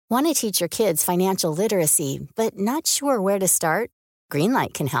Want to teach your kids financial literacy, but not sure where to start?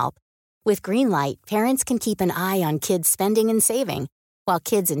 Greenlight can help. With Greenlight, parents can keep an eye on kids' spending and saving, while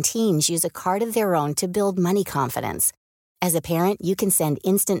kids and teens use a card of their own to build money confidence. As a parent, you can send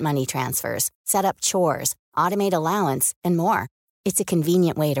instant money transfers, set up chores, automate allowance, and more. It's a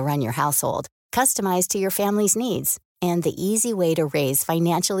convenient way to run your household, customized to your family's needs, and the easy way to raise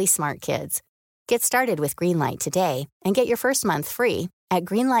financially smart kids. Get started with Greenlight today and get your first month free at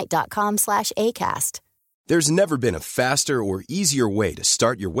greenlight.com/ACAST. There's never been a faster or easier way to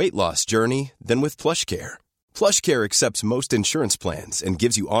start your weight loss journey than with PlushCare. PlushCare accepts most insurance plans and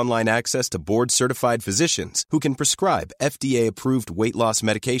gives you online access to board-certified physicians who can prescribe FDA-approved weight loss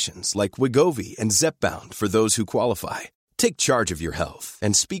medications like Wegovy and Zepbound for those who qualify. Take charge of your health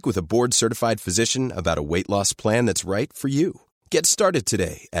and speak with a board-certified physician about a weight loss plan that's right for you. Get started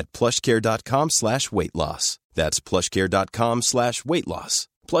today at plushcare.com/weightloss. That's plushcare.com/weightloss.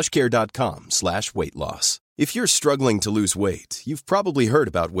 plushcare.com/weightloss. If you're struggling to lose weight, you've probably heard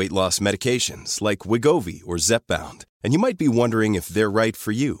about weight loss medications like Wegovy or Zepbound, and you might be wondering if they're right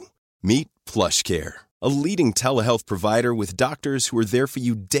for you. Meet PlushCare, a leading telehealth provider with doctors who are there for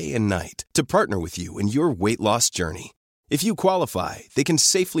you day and night to partner with you in your weight loss journey. If you qualify, they can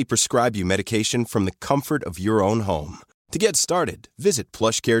safely prescribe you medication from the comfort of your own home. To get started, visit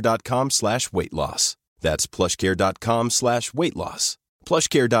plushcare.com/weightloss. That's plushcare.com/weightloss.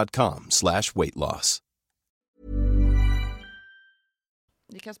 plushcare.com/weightloss.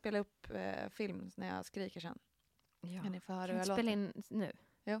 Vi kan spela upp film när jag skriker sen. Ja. Kan ni få höra Kan hur vi jag spela låter? in nu?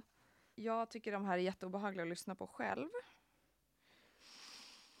 Ja. Jag tycker de här är jätteobehagliga att lyssna på själv.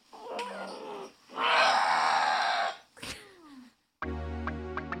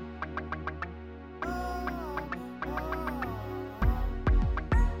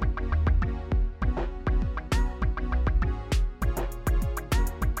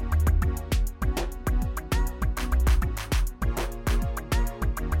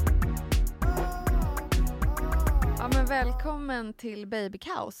 Välkommen till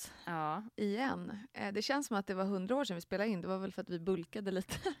Babykaos igen. Det känns som att det var 100 år sedan vi spelade in. Det var väl för att vi bulkade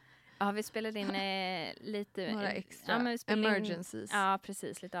lite. Ja, vi spelade in lite... Några extra emergencies. Ja,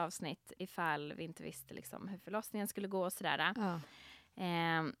 precis. Lite avsnitt ifall vi inte visste liksom hur förlossningen skulle gå och sådär. Ja.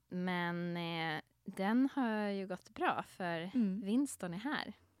 Men den har ju gått bra för Winston är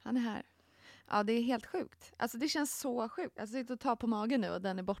här. Han är här. Ja, det är helt sjukt. Alltså det känns så sjukt. Alltså det är att ta på magen nu och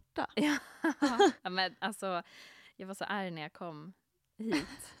den är borta. Ja, men alltså... Jag var så arg när jag kom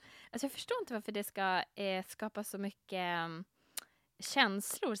hit. Alltså jag förstår inte varför det ska skapa så mycket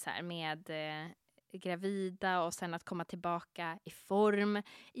känslor så här med gravida och sen att komma tillbaka i form.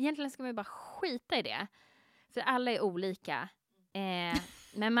 Egentligen ska man ju bara skita i det. För alla är olika.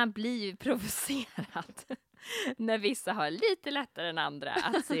 Men man blir ju provocerad när vissa har lite lättare än andra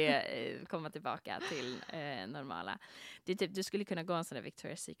att komma tillbaka till normala. Det är typ, du skulle kunna gå en sån där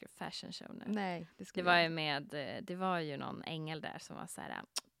Victoria's Secret fashion show nu. Nej, det var ju någon ängel där som var så här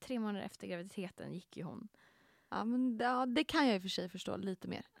 3 månader efter graviditeten gick ju hon. Ja, men det kan jag i och för sig förstå lite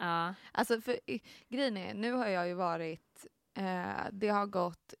mer. Ja. Alltså för grejen är, nu har jag ju varit det har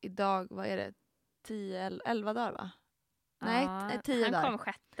gått idag, vad är det? 11 dagar va? Nej, 10 dagar. Han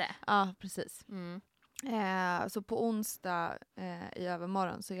kom 6:e. Ja, precis. Mm. Så på onsdag i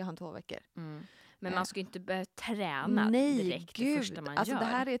övermorgon så är han 2 veckor. Mm. Men man ska ju inte börja träna direkt det första man alltså gör. Det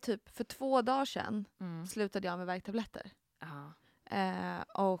här är typ, för 2 dagar sedan slutade jag med värktabletter.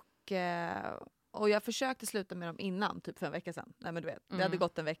 Och jag försökte sluta med dem innan, typ för en vecka sedan. Nej men du vet, det hade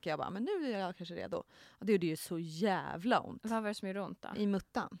gått en vecka, jag bara, men nu är jag kanske redo. Och det gjorde ju så jävla ont. Vad var det som gjorde ont då? I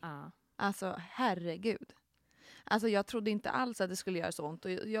muttan. Alltså, herregud. Alltså jag trodde inte alls att det skulle göra så ont.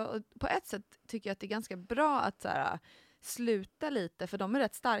 Och jag på ett sätt tycker jag att det är ganska bra att så här, sluta lite, för de är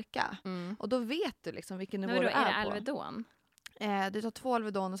rätt starka. Och då vet du liksom vilken nivå du är på. Är det Alvedon? Du tar 2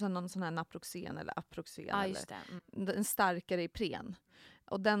 Alvedon och sen någon sån här Naproxen eller Aproxen. Ja, just det. En starkare Ipren.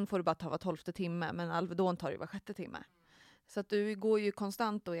 Och den får du bara ta var 12:e timme, men Alvedon tar ju var 6:e timme. Så att du går ju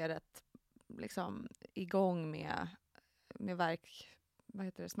konstant och är rätt liksom igång med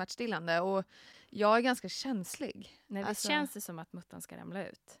smärtstillande. Och jag är ganska känslig. Nej, det känns det som att muttan ska ramla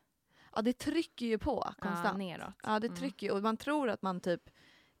ut. Ja, det trycker ju på konstant. Ja, neråt. Ja, det trycker ju. Och man tror att man typ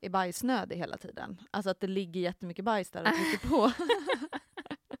är bajsnödig hela tiden. Alltså att det ligger jättemycket bajs där och trycker på.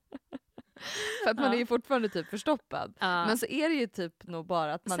 För att man är ju fortfarande typ förstoppad. Men så är det ju typ nog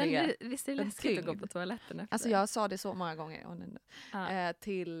bara att man är... Visst är det läskigt att gå på toaletten efter? Alltså jag sa det så många gånger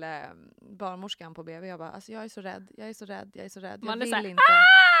till barnmorskan på BB. Jag bara, alltså jag är så rädd. Jag Man vill är såhär, inte.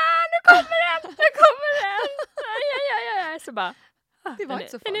 nu kommer den! Nu kommer den! Aj. Så bara, Det var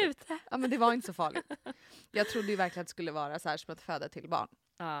inte så Den är farligt. ute. Ja, men det var inte så farligt. Jag trodde ju verkligen att det skulle vara så här som att föda till barn.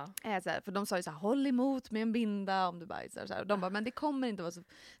 Ja. Så här, för de sa ju så här, håll emot med en binda om du bajsar. Så här. Och de bara, men det kommer inte vara så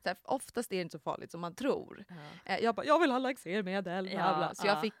här, oftast är det inte så farligt som man tror. Jag bara, jag vill ha laxermedel. Bla, bla. Så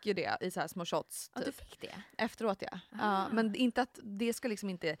jag fick ju det i så här små shots. Typ. Ja, du fick det? Efteråt, ja. Men inte att det ska liksom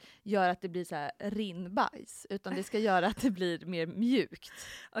inte göra att det blir så här rinnbajs. Utan det ska göra att det blir mer mjukt.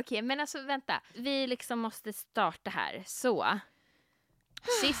 Okej, men alltså vänta. Vi liksom måste starta här. Så.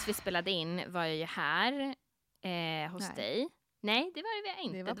 Sist vi spelade in var jag ju här hos dig. Nej, det var det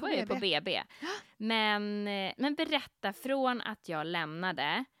inte. Det var ju på BB. Men berätta, från att jag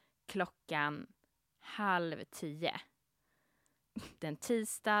lämnade 9:30 den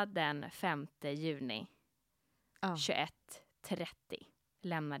tisdag den 5 juni 21:30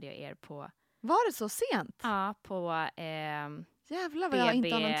 lämnade jag er på... Var det så sent? Ja, på jävlar vad jag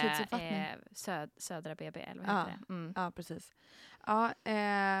inte har någon tidsuppfattning. Södra BB, eller vad heter det? Mm. Ja, precis. Ja,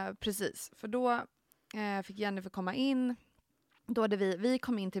 precis. För då fick Jennifer komma in. Då hade vi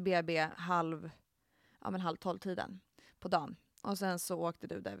kom in till BB 11:30 på dagen. Och sen så åkte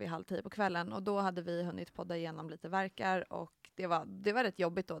du där vid 9:30 på kvällen. Och då hade vi hunnit podda igenom lite verkar. Och det var rätt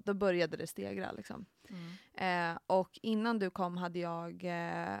jobbigt då. Då började det stegra liksom. Och innan du kom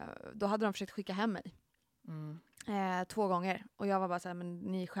då hade de försökt skicka hem mig. 2 gånger. Och jag var bara så här, men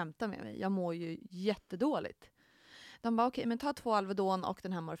ni skämtar med mig. Jag mår ju jättedåligt. De bara, okej, men ta 2 Alvedon och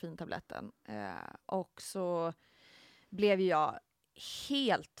den här morfintabletten. Och så blev jag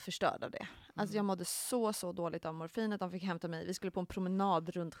helt förstörd av det. Alltså jag mådde så dåligt av morfinet. De fick hämta mig. Vi skulle på en promenad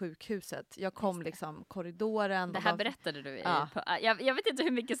runt sjukhuset. Jag kom liksom korridoren. Det här berättade du i. Ja. Jag vet inte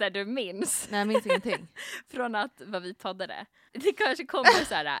hur mycket så här, du minns. Nej, jag minns ingenting. Från vad vi poddade. Det kanske kommer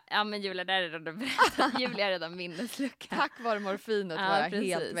så här, ja men Julia, där är redan du berättat. Julia är redan minneslucka. Tack vare morfinet var jag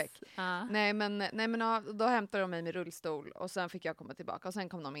precis. helt väck. Nej men då hämtade de mig med rullstol. Och sen fick jag komma tillbaka. Och sen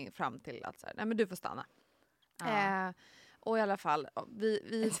kom de fram till att så här, nej men du får stanna. Och i alla fall, vi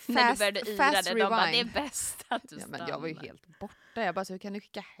när du började yra det, de bara, det är rewind. bäst att du stannar. Men jag var ju helt borta. Jag bara, så hur kan du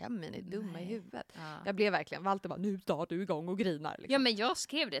skicka hem mig? Ni är dumma i huvudet. Jag blev verkligen, Walter bara, nu tar du igång och grinar. Liksom. Ja, men jag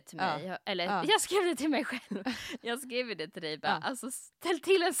skrev det till mig. Jag skrev det till mig själv. Jag skrev det till dig bara, alltså ställ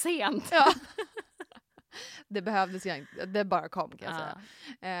till en scen. Ja. Det behövdes ju inte, det bara kom kan jag säga.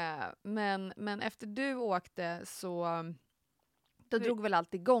 Men efter du åkte så... Då drog väl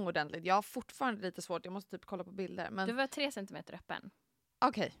allt igång ordentligt. Jag har fortfarande lite svårt. Jag måste typ kolla på bilder. Men... Du var 3 centimeter öppen.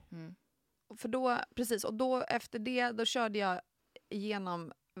 Okej. För då, precis. Och då efter det, då körde jag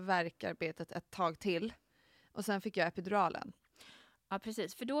igenom värkarbetet ett tag till. Och sen fick jag epiduralen. Ja,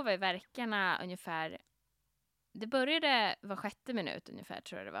 precis. För då var ju värkarna ungefär... Det började var 6:e minut ungefär,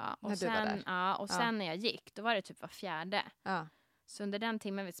 tror jag det var. Och när sen, du var där. Ja, och sen när jag gick, då var det typ var 4:e. Ja. Så under den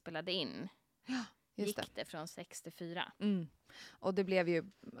timmen vi spelade in gick det från 6 till 4. Och det blev ju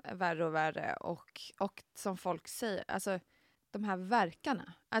värre och värre. Och som folk säger, alltså de här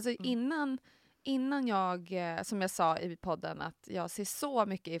värkarna. Alltså innan jag, som jag sa i podden, att jag ser så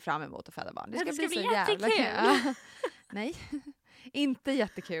mycket fram emot att föda barn. Det ska bli så jävla kul. Nej, inte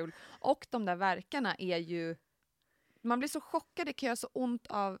jättekul. Och de där värkarna är ju... Man blir så chockad, det kan göra så ont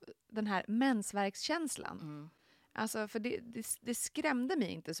av den här mensvärkskänslan. Alltså, för det skrämde mig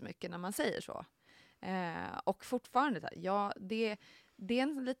inte så mycket när man säger så. Och fortfarande, det är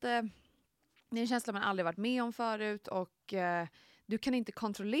en känsla man aldrig varit med om förut. Och du kan inte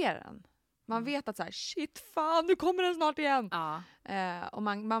kontrollera den. Man vet att så här, shit fan, nu kommer den snart igen. Och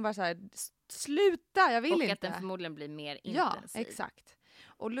man bara så här, sluta, jag vill inte. Och att den förmodligen blir mer intensiv. Ja, exakt.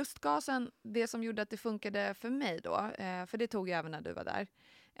 Och lustgasen, det som gjorde att det funkade för mig då, för det tog jag även när du var där.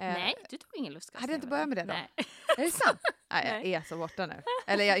 Nej, du tog ingen lustgas. Hade jag inte börjat med det då? Nej. Är det sant? Nej, jag är så borta nu.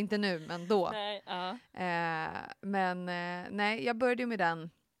 Eller inte nu, men då. Nej, Nej, jag började med den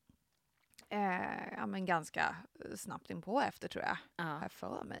men ganska snabbt inpå efter, tror jag. Har jag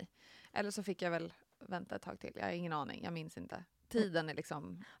för mig. Eller så fick jag väl vänta ett tag till. Jag har ingen aning, jag minns inte. Tiden är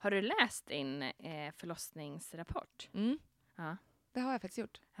liksom... Har du läst din förlossningsrapport? Ja. Det har jag faktiskt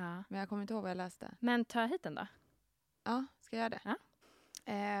gjort. Ja. Men jag kommer inte ihåg vad jag läste. Men ta hit den då. Ja, ska jag göra det? Ja.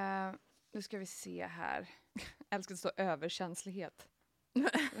 Nu ska vi se här. Jag älskar att stå överkänslighet. Typ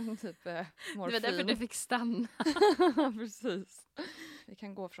morfin. Det var därför du fick stanna. Precis. Vi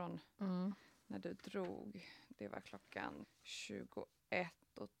kan gå från när du drog. Det var klockan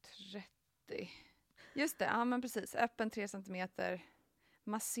 21:30. Just det, ja men precis. Öppen 3 centimeter.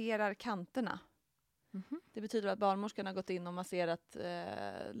 Masserar kanterna. Det betyder att barnmorskan har gått in och masserat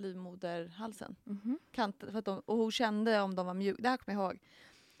livmoderhalsen. Kanten, för att och hon kände om de var mjuka. Det här kommer jag ihåg.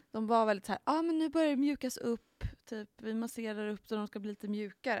 De var väldigt så här, men nu börjar det mjukas upp. Typ, vi masserar upp så de ska bli lite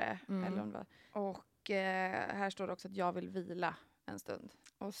mjukare. Eller om det var. Och här står det också att jag vill vila en stund.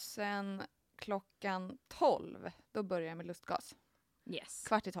 Och sen klockan 12, då började jag med lustgas. Yes.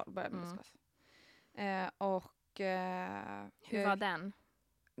 11:45 började jag med lustgas. Hur var den?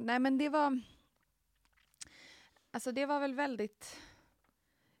 Nej, men det var... Alltså det var väl väldigt...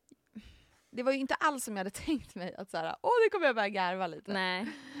 Det var ju inte alls som jag hade tänkt mig att såhär, nu kommer jag börja garva lite. Nej.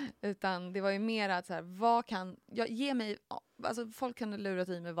 Utan det var ju mer att såhär, vad kan... ge mig... Alltså folk kan lurat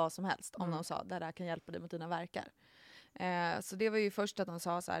i mig vad som helst om de sa, det här kan hjälpa dig mot dina verkar. Så det var ju först att de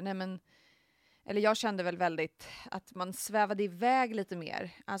sa så här, nej men... Eller jag kände väl väldigt att man svävade iväg lite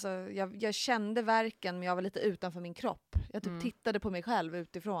mer. Alltså jag kände verken, men jag var lite utanför min kropp. Jag typ tittade på mig själv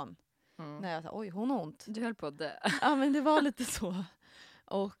utifrån. När jag sa, oj, hon har ont. Du höll på att dö. Ja, men det var lite så.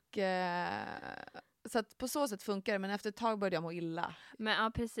 Och så att på så sätt funkar det, men efter ett tag började jag må illa. Men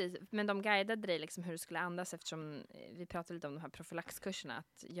ja, precis. Men de guidade dig liksom hur du skulle andas, eftersom vi pratade lite om de här profylaxkurserna,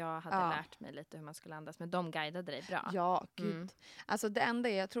 att jag hade lärt mig lite hur man skulle andas, men de guidade dig bra. Ja, gud. Alltså det enda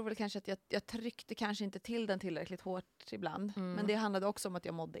är, jag tror väl kanske att jag tryckte kanske inte till den tillräckligt hårt ibland. Men det handlade också om att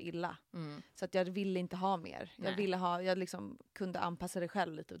jag mådde illa. Så att jag ville inte ha mer. Jag liksom kunde anpassa det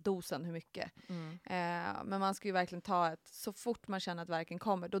själv lite, dosen, hur mycket. Men man ska ju verkligen ta så fort man känner att verken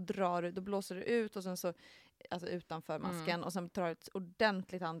kommer, då blåser du ut och sen så, alltså utanför masken, och sen tar du ett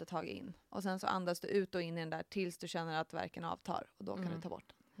ordentligt andetag in. Och sen så andas du ut och in i den där tills du känner att verken avtar, och då kan du ta bort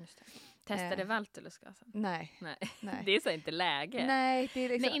den. Just det. Testade Valterlusgasen? Nej. Det är så inte läge. Nej, det är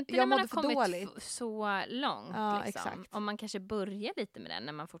liksom, men inte jag när man mådde har för kommit dåligt. så långt. Ja, liksom. exakt. Om man kanske börjar lite med den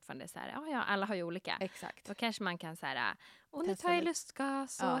när man fortfarande är så här, ja, alla har ju olika. Exakt. Då kanske man kan så här, nu Testa tar jag lite.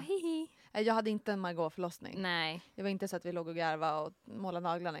 lustgas och hihi. Jag hade inte en Margot-förlossning. Nej. Det var inte så att vi låg och garva och målade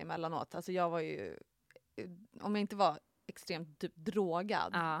naglarna emellanåt. Alltså jag var ju, om jag inte var extremt typ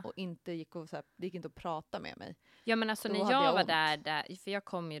drogad och inte gick och så här, det gick inte att prata med mig. Ja, men alltså Då när hade jag jag var ont. där, för jag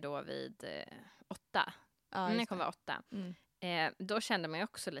kom ju då vid 8. När jag kom var 8. Då kände man ju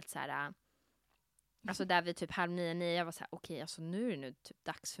också lite så här, alltså där vid typ 8:30, jag var så här, okej, alltså nu är det nu typ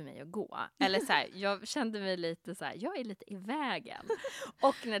dags för mig att gå. Eller så här, jag kände mig lite så här, jag är lite i vägen.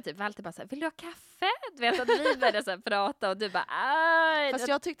 Och när typ Walter bara så här, vill du ha kaffe? Du vet att vi började så här prata och du bara, aj. Fast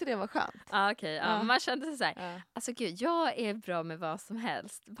jag tyckte det var skönt. Okej, man kände sig så här, alltså gud, jag är bra med vad som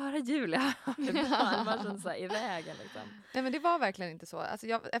helst. Bara Julia har det bra. Man kände så här i vägen liksom. Nej, men det var verkligen inte så. Alltså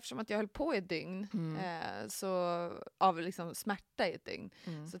eftersom att jag höll på i ett dygn, så av liksom smärta i ett dygn,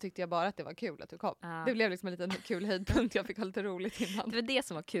 så tyckte jag bara att det var kul att du kom. Det blev liksom en liten kul höjdpunkt. Jag fick ha lite roligt innan. Det var det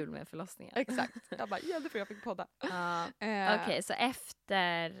som var kul med förlossningen. Exakt. Jag bara, det för jag fick podda. Okej, så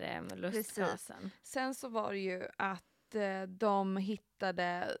efter lustgasen. Sen så var det ju att de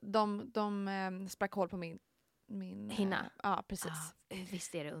hittade, de sprack hål på min hinna. Ja, precis.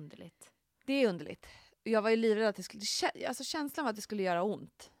 Visst är det underligt. Det är underligt. Jag var ju livrädd att det skulle, alltså känslan var att det skulle göra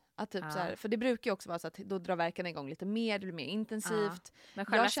ont. Att typ så här, för det brukar ju också vara så att då drar verkarna igång lite mer, det blir mer intensivt. Men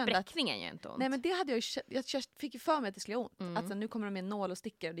själva jag kände spräckningen gör inte ont. Nej, men det hade jag fick ju för mig att det skulle göra ont. Att så, nu kommer de med en nål och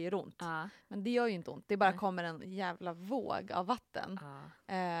sticker och det gör ont. Men det gör ju inte ont. Det bara kommer en jävla våg av vatten.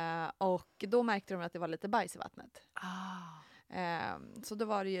 Och då märkte de att det var lite bajs i vattnet. Så då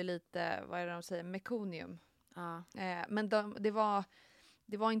var det ju lite, vad är det de säger, mekonium. Men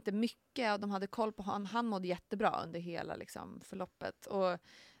det var inte mycket, och de hade koll på han mådde jättebra under hela liksom, förloppet. Och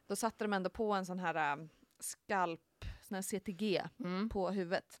då satte de ändå på en sån här skalp, sån här CTG på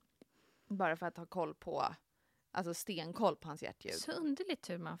huvudet. Bara för att ha koll på, alltså stenkoll på hans hjärtljud. Så underligt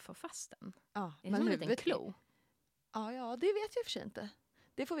hur man får fast den. Ja, är det som en liten klo? Ja, det vet jag för sig inte.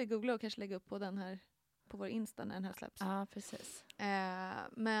 Det får vi googla och kanske lägga upp på den här, på vår Insta när den här släpps. Ja, precis.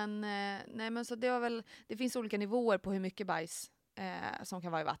 Men så det var väl, det finns olika nivåer på hur mycket bajs som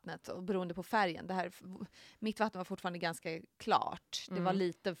kan vara i vattnet, och beroende på färgen. Mitt vatten var fortfarande ganska klart. Det var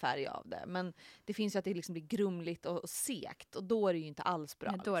lite färg av det. Men det finns ju att det liksom blir grumligt och sekt, och då är det ju inte alls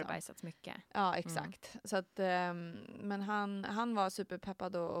bra. Ja, då har det bajsats mycket. Ja, exakt. Så att, men han var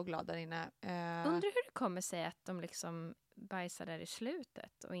superpeppad och glad där inne. Undrar hur det kommer sig att de liksom bajsar där i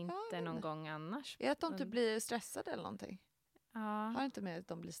slutet och inte någon gång annars. Är det att de typ blir stressade eller någonting? Ja. Har inte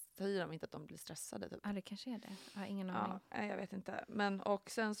med att säger de inte att de blir stressade? Typ. Ja, det kanske är det. Jag har ingen aning. Ja, jag vet inte. Men, och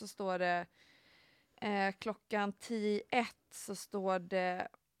sen så står det klockan 10:01 så står det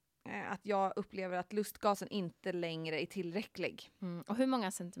att jag upplever att lustgasen inte längre är tillräcklig. Och hur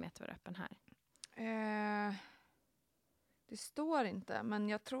många centimeter var det öppen här? Det står inte, men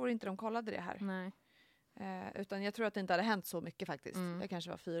jag tror inte de kollade det här. Nej. Utan jag tror att det inte hade hänt så mycket faktiskt. Det kanske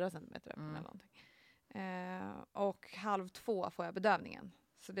var 4 centimeter öppen eller någonting. Och 1:30 får jag bedövningen.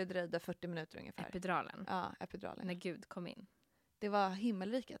 Så det dröjde 40 minuter ungefär. Epiduralen? Ja, epiduralen. När Gud kom in. Det var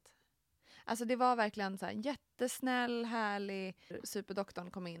himmelriket. Alltså det var verkligen så här jättesnäll, härlig.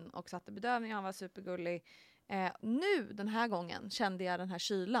 Superdoktorn kom in och satte bedövning. Han var supergullig. Nu den här gången kände jag den här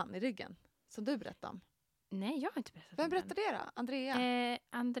kylan i ryggen som du berättade om. Nej, jag har inte berättat. Vem berättade det då? Andrea?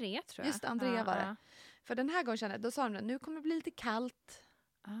 Andrea tror jag. Just Andrea var det. För den här gången kände jag, då sa de nu kommer det bli lite kallt.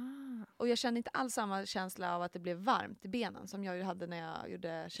 Och jag kände inte alls samma känsla av att det blev varmt i benen som jag hade när jag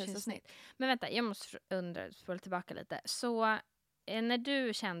gjorde kejsarsnitt. Men vänta, jag måste spola tillbaka lite. Så när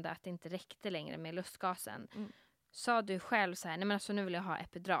du kände att det inte räckte längre med lustgasen, sa du själv så här, nej men alltså nu vill jag ha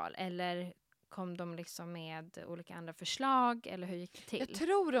epidural, eller kom de liksom med olika andra förslag, eller hur gick det till? Jag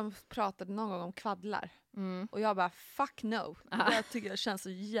tror de pratade någon gång om kvaddlar. Och jag bara, fuck no. Jag tycker det känns så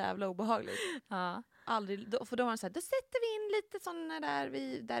jävla obehagligt. Aldrig, för då var de så här, då sätter vi in lite sådana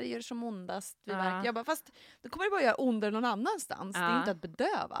där det gör som ondast. Jag bara, fast då kommer det bara göra ondare någon annanstans. Det är inte att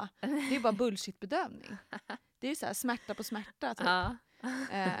bedöva. Det är bara bullshit-bedövning. Det är ju så här smärta på smärta. Typ.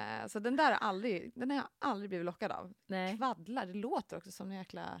 Så den har jag aldrig blivit lockad av. Nej. Kvaddlar, det låter också som en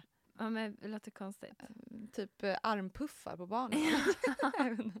jäkla... Ja, men det låter konstigt. Typ armpuffar på barnen.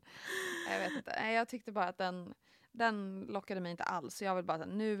 Jag vet inte. Jag tyckte bara att den lockade mig inte alls. Så jag vill bara,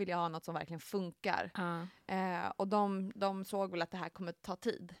 nu vill jag ha något som verkligen funkar. Och de såg väl att det här kommer ta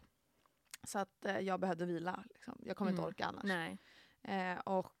tid. Så att jag behövde vila. Liksom. Jag kommer inte orka annars. Nej.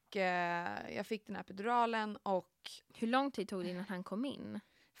 Jag fick den här epiduralen och... Hur lång tid tog det innan han kom in?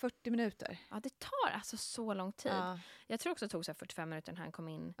 40 minuter. Ja, det tar alltså så lång tid. Jag tror också det tog så 45 minuter när han kom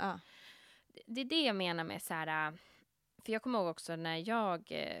in. Det är det jag menar med så här... För jag kommer ihåg också när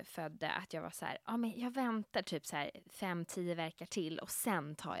jag födde att jag var så här, men jag väntar typ så här 5-10 veckor till och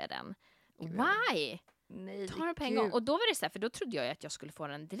sen tar jag den. Gud. Why? Nej, ta den på en gång. Och då var det så här, för då trodde jag ju att jag skulle få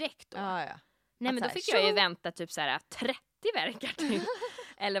den direkt då. Ja. Nej, men då fick jag ju vänta typ så här 30 veckor till.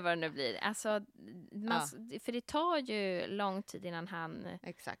 Eller vad det nu blir. Alltså, för det tar ju lång tid innan han kommer in.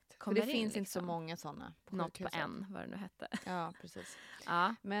 För det finns liksom. inte så många sådana på något på sjukhuset. en, vad det nu hette. Ja, precis.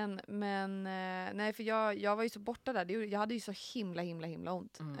 Ja. Men nej, för jag var ju så borta där. Jag hade ju så himla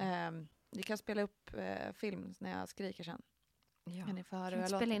ont. Vi kan spela upp film när jag skriker sen. Ja. Kan ni få höra kan hur jag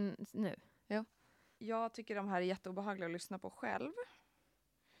spela låter? in nu? Jo. Jag tycker de här är jätteobehagliga att lyssna på själv.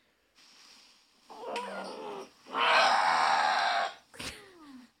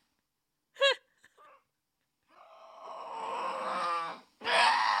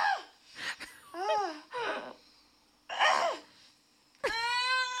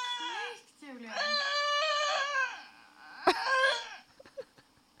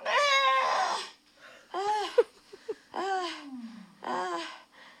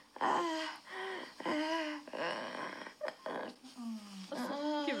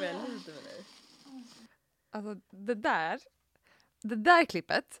 Alltså det där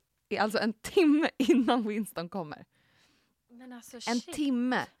klippet är alltså en timme innan Winston kommer. Men alltså, en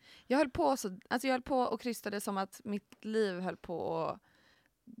timme. Jag höll på och krystade som att mitt liv höll på att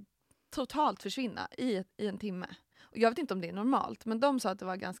totalt försvinna i en timme. Och jag vet inte om det är normalt, men de sa att det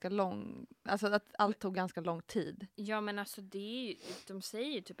var ganska att allt tog ganska lång tid. Ja, men alltså de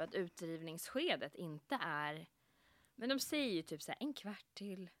säger ju typ att utdrivningsskedet inte är, men de säger ju typ så här 1 kvart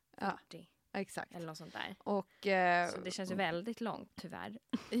till 40. Ja. Exakt. Eller något sånt där. Och, så det känns ju väldigt långt, tyvärr.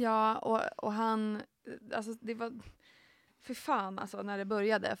 Ja, och han... Alltså, det var... För fan, alltså, när det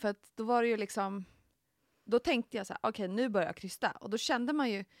började. För att då var det ju liksom... Då tänkte jag så här, okej, nu börjar jag krysta. Och då kände man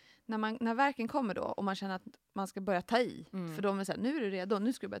ju, när verken kommer då, och man känner att man ska börja ta i. För de är så här, nu är du redo,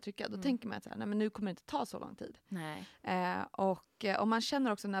 nu ska du börja trycka. Då tänker man så här, nej men nu kommer det inte ta så lång tid. Nej. Och man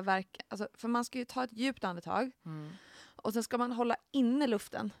känner också när alltså, för man ska ju ta ett djupt andetag. Och sen ska man hålla inne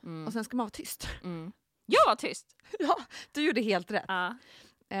luften. Och sen ska man vara tyst. Jag var tyst! Ja, du gjorde helt rätt. Ja.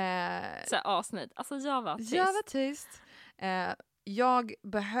 Så avsnitt. Alltså jag var tyst. Jag var tyst. Jag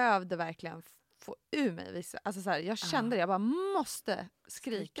behövde verkligen få ur mig vissa. Alltså så här, jag kände det. Jag bara måste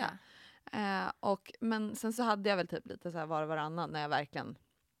skrika. Men sen så hade jag väl typ lite så här var och varannan när jag verkligen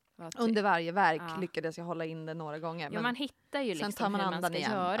under varje verk lyckades jag hålla in det några gånger. Ja, man hittar ju liksom hur man ska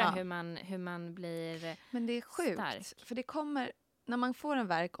igen. göra, hur man blir. Men det är sjukt, stark. för det kommer när man får en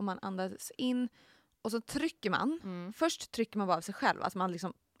verk och man andas in och så trycker man. Först trycker man bara av sig själv, alltså man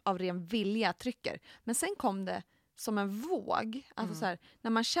liksom av ren vilja trycker. Men sen kom det som en våg, alltså så här,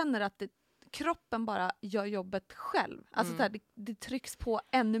 när man känner att kroppen bara gör jobbet själv. Alltså så här, det trycks på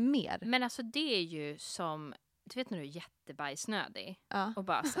ännu mer. Men alltså det är ju som, du vet när du är jättebajsnödig och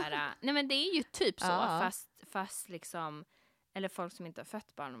bara så här, nej men det är ju typ så, fast liksom, eller folk som inte har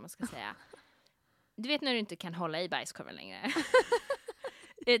fött barn om man ska säga. Du vet när du inte kan hålla i bajskorven längre.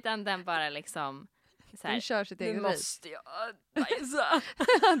 Utan den bara liksom så här, den kör sitt eget nu måste jag bajsa.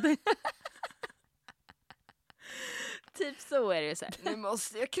 Typ så är det ju så här, nu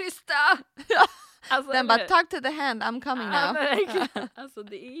måste jag krysta. Alltså, Den bara, talk to the hand, I'm coming now. Verkligen. Alltså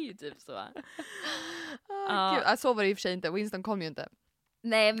det är ju typ så. Gud. Så var det i och för sig inte, Winston kom ju inte.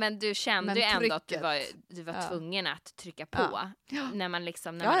 Nej, men du kände ju ändå att du var Ja. tvungen att trycka på. Ja. När man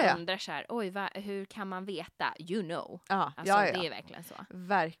liksom, när Ja, man undrar så här, oj, hur kan man veta? You know. Ja, Alltså ja. det är verkligen så.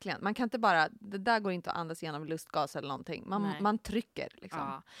 Verkligen. Man kan inte bara, det där går inte att andas genom lustgas eller någonting. Nej. Man trycker liksom.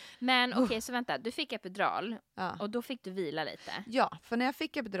 Ja. Men okej, så vänta, du fick epidural Ja. och då fick du vila lite. Ja, för när jag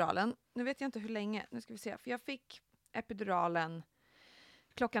fick epiduralen, nu vet jag inte hur länge, nu ska vi se, för jag fick epiduralen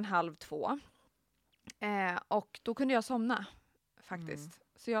 1:30. Och då kunde jag somna faktiskt.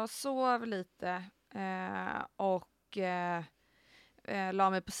 Så jag sov lite och la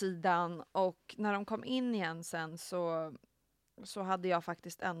mig på sidan, och när de kom in igen sen så hade jag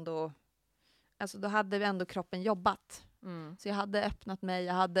faktiskt ändå, alltså då hade ändå kroppen jobbat. Så jag hade öppnat mig,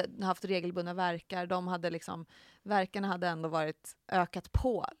 jag hade haft regelbundna verkar, verkarna hade ändå ökat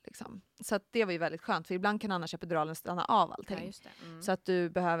på liksom. Så att det var ju väldigt skönt, för ibland kan annars epiduralen stanna av allting. Ja, just det. Så att du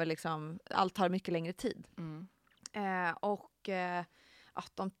behöver liksom, allt tar mycket längre tid.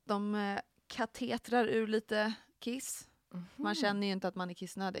 De katetrar ur lite kiss. Man känner ju inte att man är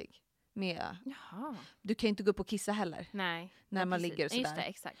kissnödig. Jaha. Du kan ju inte gå upp och kissa heller. Nej. När man precis. ligger sådär. Just det,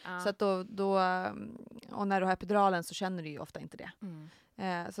 exakt. Ja. Så att då, och när du har epiduralen så känner du ju ofta inte det.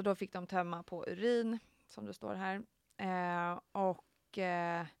 Så då fick de tömma på urin, som det står här.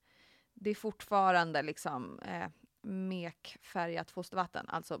 Det är fortfarande liksom mekfärgat fostervatten,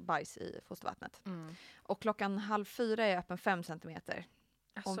 alltså bajs i fostervattnet. Och 3:30 är jag öppen 5 centimeter.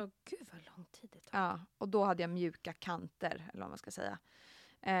 Alltså gud vad lång tid det tar. Ja, och då hade jag mjuka kanter, eller vad man ska säga.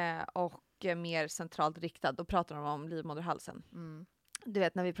 Och mer centralt riktad. Då pratar de om livmoderhalsen. Du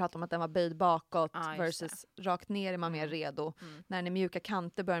vet, när vi pratar om att den var böjd bakåt versus rakt ner, är man mer redo. När den är mjuka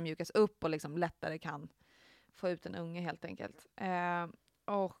kanter börjar den mjukas upp och liksom lättare kan få ut en unge helt enkelt.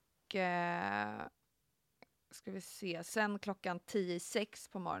 Ska vi se, sen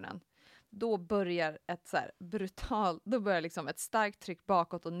 5:50 på morgonen, då börjar liksom ett starkt tryck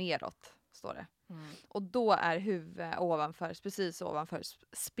bakåt och neråt, står det. Och då är huvudet precis ovanför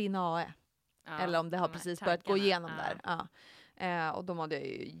spinae. Ja, eller om det har precis börjat gå igenom där. Ja. Och då mådde jag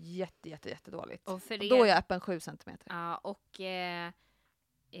ju jättedåligt. Och då är jag öppen 7 centimeter. Ja, och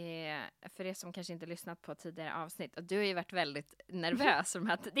för er som kanske inte lyssnat på tidigare avsnitt, och du har ju varit väldigt nervös för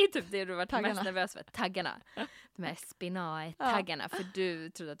det är typ det du har varit mest nervös för, taggarna. De här spinae-taggarna, för du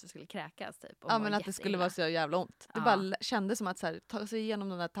trodde att du skulle kräkas typ. Ja, men att det skulle vara så jävla ont. Det bara kändes som att ta sig igenom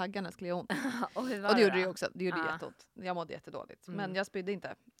de där taggarna skulle göra ont. och det gjorde det ju också. Det gjorde jätteont. Jag mådde jättedåligt. Men jag spydde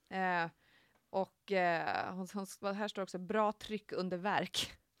inte. Här står också bra tryck under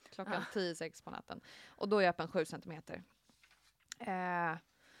värk. 5:50 på natten. Och då är jag öppen 7 centimeter.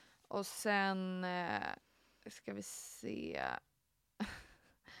 Och sen ska vi se.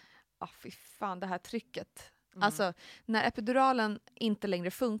 Fy fan, det här trycket. Alltså, när epiduralen inte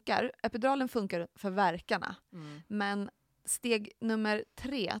längre funkar. Epiduralen funkar för verkarna. Men steg nummer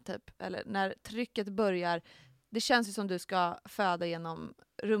 3, typ, eller när trycket börjar, det känns ju som du ska föda genom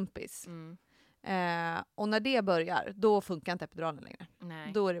rumpis. Och när det börjar, då funkar inte epiduralen längre.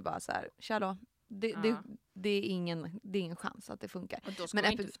 Nej. Då är det bara så här, tja då. Det är ingen chans att det funkar. Och då ska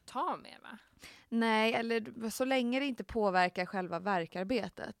man inte få ta mer, va? Nej, eller så länge det inte påverkar själva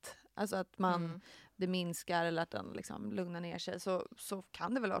verkarbetet. Alltså att det minskar eller att den liksom lugnar ner sig, så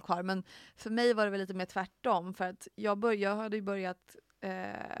kan det väl vara kvar. Men för mig var det väl lite mer tvärtom. För att jag hade ju börjat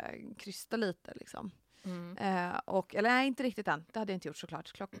krysta lite liksom. Eller nej, inte riktigt än. Det hade jag inte gjort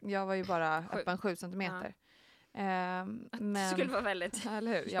såklart. Jag var ju bara öppen 7 centimeter. Men det skulle vara väldigt...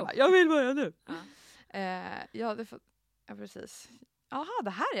 Eller hur? Jag vill börja nu. Precis. Jaha, det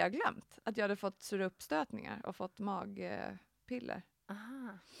här har jag glömt. Att jag hade fått surupstötningar och fått magpiller.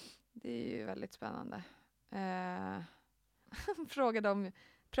 Aha. Det är ju väldigt spännande.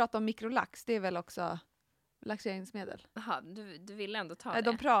 Prata om mikrolax. Det är väl också laxeringsmedel. Jaha, du vill ändå ta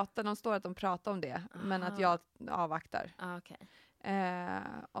det? De står att de pratar om det. Aha. Men att jag avvaktar. Okay.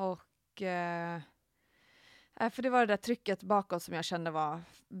 För det var det där trycket bakåt som jag kände var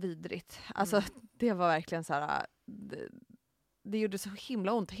vidrigt. Alltså det var verkligen så här. Det gjorde så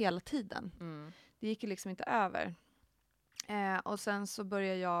himla ont hela tiden. Det gick ju liksom inte över. Och sen så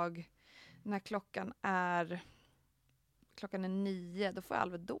börjar jag, när klockan är 9, då får jag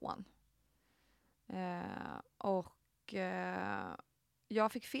Alvedon.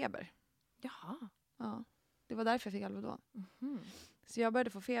 Jag fick feber. Jaha. Ja, det var därför jag fick Alvedon. Så jag började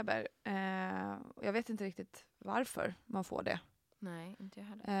få feber. Jag vet inte riktigt varför man får det. Nej, inte jag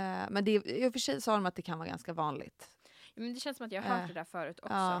heller. Men i och för sig sa de att det kan vara ganska vanligt. Ja, men det känns som att jag har hört det där förut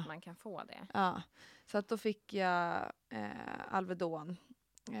också, att man kan få det. Ja, så att då fick jag Alvedon.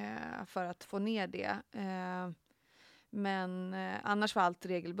 för att få ner det. Men annars var allt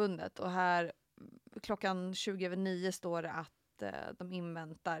regelbundet. Och här klockan 20:09 står det att de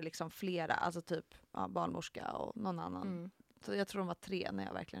inväntar liksom flera, alltså typ barnmorska och någon annan. Så jag tror de var 3 när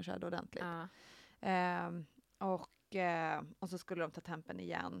jag verkligen körde ordentligt. Och så skulle de ta tempen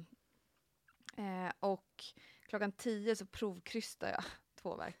igen. Och klockan 10 så provkrystar jag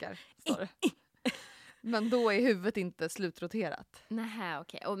 2 verkar, står det. Men då är huvudet inte slutroterat. Nähä,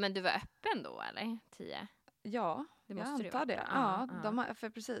 okej. Men du var öppen då, eller? 10? Ja, det jag måste antar det. Ja, för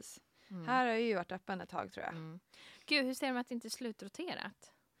precis. Här har jag ju varit öppen ett tag, tror jag. Gud, hur ser de att det inte är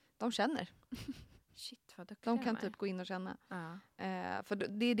slutroterat? De känner. Shit, vad duktiga de kan typ gå in och känna. För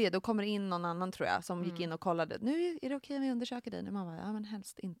det är det, då kommer in någon annan, tror jag, som gick in och kollade. Nu är det okej om vi undersöker dig. Nu mamma, ja men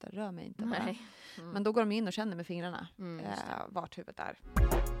helst inte, rör mig inte bara. Men då går de in och känner med fingrarna vart huvudet är.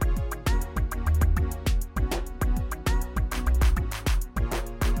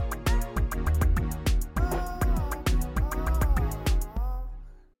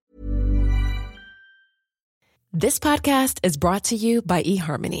 This podcast is brought to you by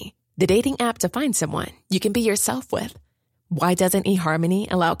eHarmony, the dating app to find someone you can be yourself with. Why doesn't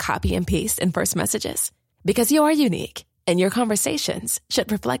eHarmony allow copy and paste in first messages? Because you are unique, and your conversations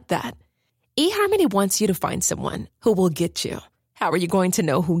should reflect that. eHarmony wants you to find someone who will get you. How are you going to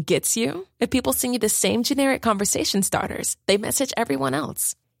know who gets you? If people send you the same generic conversation starters they message everyone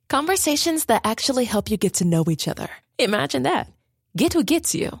else. Conversations that actually help you get to know each other. Imagine that. Get who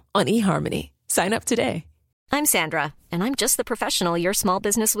gets you on eHarmony. Sign up today. I'm Sandra, and I'm just the professional your small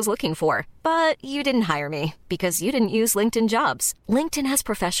business was looking for. But you didn't hire me because you didn't use LinkedIn Jobs. LinkedIn has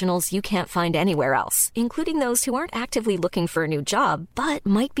professionals you can't find anywhere else, including those who aren't actively looking for a new job, but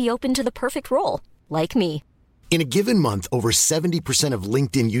might be open to the perfect role, like me. In a given month, over 70% of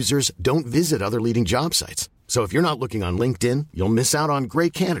LinkedIn users don't visit other leading job sites. So if you're not looking on LinkedIn, you'll miss out on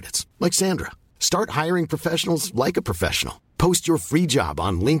great candidates, like Sandra. Start hiring professionals like a professional. Post your free job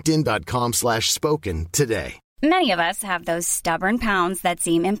on linkedin.com/spoken today. Many of us have those stubborn pounds that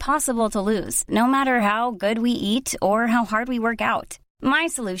seem impossible to lose, no matter how good we eat or how hard we work out. My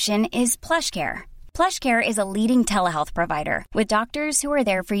solution is PlushCare. PlushCare is a leading telehealth provider with doctors who are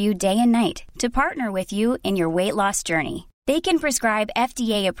there for you day and night to partner with you in your weight loss journey. They can prescribe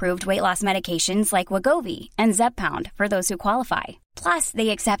FDA-approved weight loss medications like Wegovy and Zepbound for those who qualify. Plus,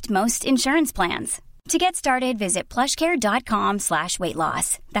 they accept most insurance plans. To get started, visit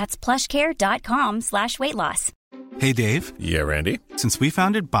plushcare.com/weightloss. That's plushcare.com/weightloss. Hey, Dave. Yeah, Randy. Since we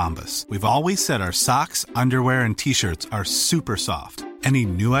founded Bombas, we've always said our socks, underwear, and T-shirts are super soft. Any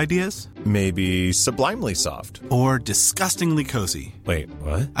new ideas? Maybe sublimely soft. Or disgustingly cozy. Wait,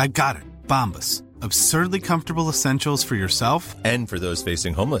 what? I got it. Bombas. Absurdly comfortable essentials for yourself And for those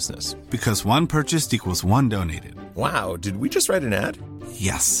facing homelessness. Because one purchased equals one donated. Wow, did we just write an ad?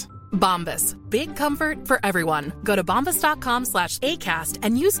 Yes. Bombas. Big comfort for everyone. Go to bombas.com/ACAST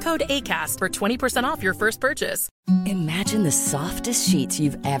and use code ACAST for 20% off your first purchase. Imagine the softest sheets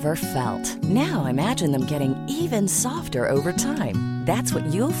you've ever felt. Now imagine them getting even softer over time. That's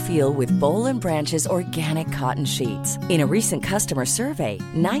what you'll feel with Boll & Branch's organic cotton sheets. In a recent customer survey,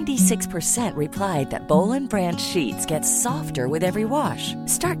 96% replied that Boll & Branch sheets get softer with every wash.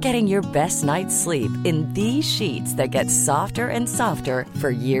 Start getting your best night's sleep in these sheets that get softer and softer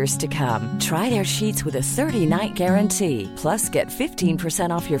for years to come. Try their sheets with a 30-night guarantee. Plus, get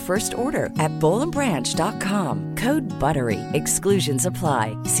 15% off your first order at bollandbranch.com. Code BUTTERY. Exclusions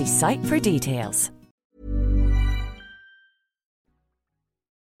apply. See site for details.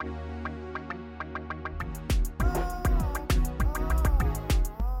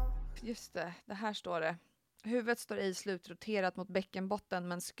 Just det här står det. Huvudet står ej slutroterat mot bäckenbotten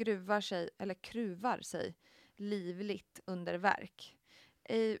men skruvar sig livligt under värk.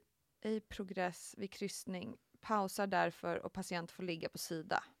 Ej progress vid kryssning. Pausar därför och patient får ligga på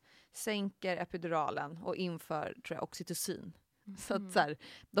sida. Sänker epiduralen och inför, tror jag, oxytocin. Så att så här,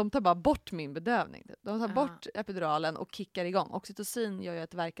 de tar bara bort min bedövning. De tar bort epiduralen och kickar igång. Oxytocin gör ju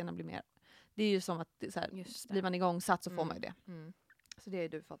att värkarna blir mer. Det är ju som att så här, blir man igångsatt så får man ju det. Så det har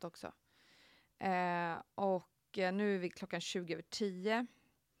du fått också. Och nu är vi klockan 20:10.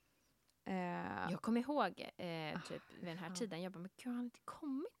 Jag kommer ihåg typ vid den här tiden. Jag bara, men gud, har han inte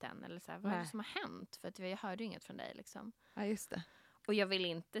kommit än? Eller så här, vad är det som har hänt? För att jag hörde inget från dig liksom. Ja, just det. Och jag vill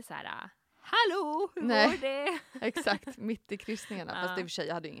inte så här, hallå, hur var det? Exakt, mitt i kryssningarna. Fast i och för sig,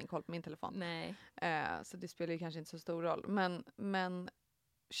 jag hade ju ingen koll på min telefon. Nej. Så det spelar ju kanske inte så stor roll. Men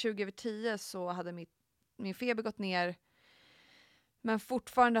 20:10 så hade min feber gått ner. Men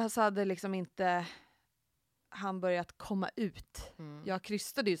fortfarande så hade liksom inte han börjat komma ut. Jag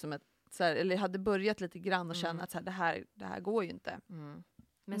krystade ju som ett så här, eller hade börjat lite grann och känna att så här, det här går ju inte.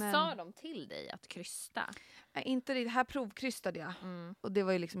 Men sa de till dig att krysta? Inte det här provkrystade jag. Och det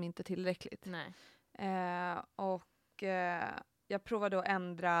var ju liksom inte tillräckligt. Nej. Jag provade att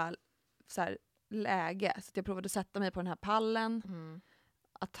ändra så här, läge. Så att jag provade att sätta mig på den här pallen.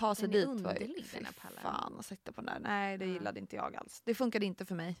 Att ta sig dit var ju... Den här pallen. Fan, att sätta på den där. Nej, det gillade inte jag alls. Det funkade inte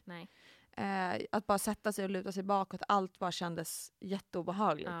för mig. Nej. Att bara sätta sig och luta sig bakåt. Allt bara kändes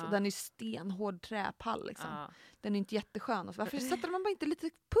jätteobehagligt. Och den är ju stenhård träpall liksom. Den är inte jätteskön. Och så, varför sätter man bara inte lite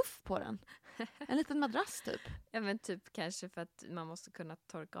puff på den? En liten madrass typ. Ja, men typ kanske för att man måste kunna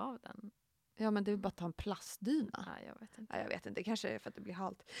torka av den. Ja, men det är bara att ta en plastdyna. Ja, jag vet inte. Ja, jag vet inte. Kanske är för att det blir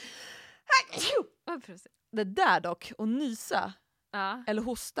halt. Precis. Det där dock, och nysa eller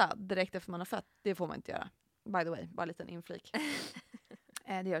hosta direkt efter man har fött, det får man inte göra. By the way, bara en liten inflik.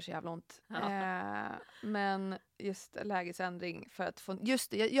 Det gör så jävla ont. Men just lägesändring för att få...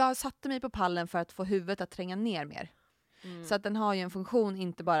 Just det, jag satte mig på pallen för att få huvudet att tränga ner mer. Så att den har ju en funktion,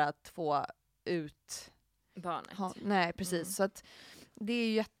 inte bara att få ut... barnet. Nej, precis. Så att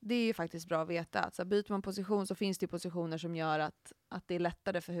det är ju faktiskt bra att veta. Alltså, byter man position så finns det positioner som gör att det är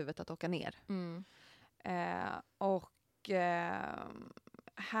lättare för huvudet att åka ner.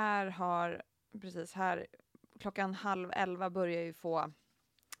 Här klockan 10:30 börjar ju få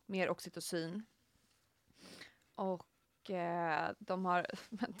mer oxytocin. Och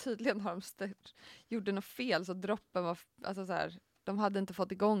tydligen har de gjorde något fel så droppen var, alltså så här, de hade inte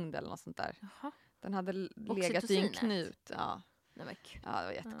fått igång det eller något sånt där. Jaha. Den hade legat i en knut. Ja. Ja, det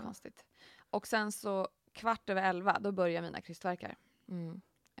var jättekonstigt. Och sen så 11:15, då börjar mina krystvärkar.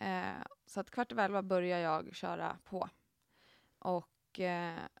 Så att 11:15 börjar jag köra på. Och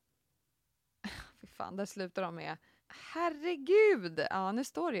fy fan, där slutar de med herregud! Ja, nu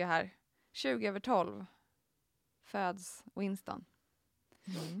står det ju här. 11:20 föds Winston.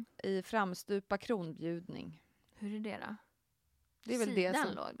 I framstupa kronbjudning. Hur är det då? Det är väl Sidan det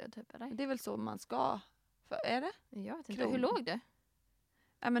som låg det typ, eller? det är väl så man ska. Är det? Jag vet inte. Hur låg du?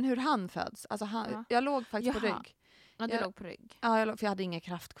 Ja, men hur han föds. Alltså jag låg faktiskt på rygg. Ja, du låg på rygg. Ja, för jag hade ingen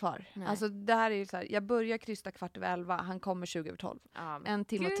kraft kvar. Nej. Alltså det här är ju så här, jag börjar krysta 10:15, han kommer 11:20. Ja, 1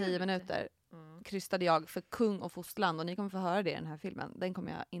 timme och 10 minuter krystade jag för kung och fosterland, och ni kommer få höra det i den här filmen. Den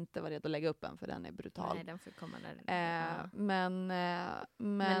kommer jag inte vara redo att lägga upp än, för den är brutal. Nej, den får komma när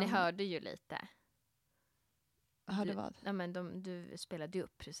Men ni hörde ju lite. Hörde vad? Ja, men du spelade ju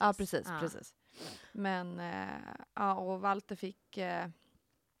upp precis. Ja, precis. Men och Walter fick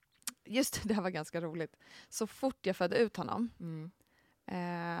just det här var ganska roligt. Så fort jag födde ut honom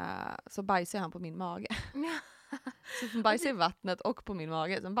så bajsade han på min mage. Så han bajsade i vattnet och på min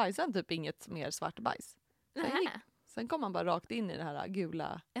mage. Sen bajsade han typ inget mer svart bajs. Sen kom han bara rakt in i det här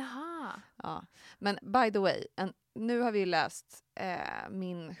gula. Jaha. Ja. Men by the way, nu har vi läst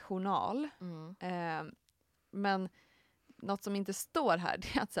min journal. Men något som inte står här,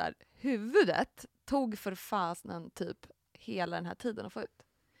 det är att så här, huvudet tog för fasen typ hela den här tiden att få ut.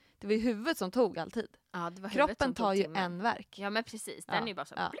 Det var ju huvudet som tog alltid. Ja, det var kroppen tar ju en verk. Ja, men precis. Den är ju bara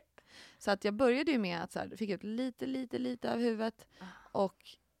så blipp. Så att jag började ju med att så här, fick ut lite av huvudet.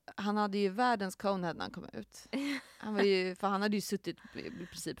 Och han hade ju världens conehead när han kom ut. Han hade ju suttit i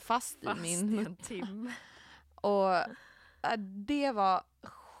princip fast i min timme. Och det var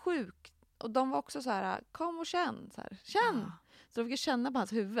sjukt. Och de var också så här, kom och känn. Så här, känn! Så de fick känna på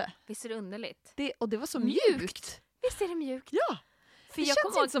hans huvud. Visst är det underligt? Och det var så mjukt. Visst är det mjukt? Ja! För det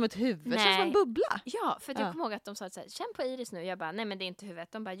känns inte som ett huvud, det känns som en bubbla. Ja, för jag kommer ihåg att de sa så här, känn på Iris nu. Jag bara, nej men det är inte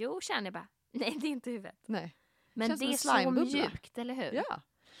huvudet. De bara, jo känn. Jag bara, nej det är inte huvudet. Nej. Men det är så mjukt, eller hur? Ja.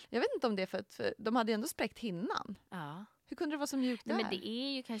 Jag vet inte om det är för de hade ändå spräckt hinnan. Ja. Hur kunde det vara så mjukt där? Men det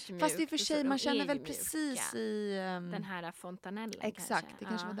är ju kanske mjukt. Fast i och för sig, man känner väl precis i... den här fontanellen. Exakt, kanske. Det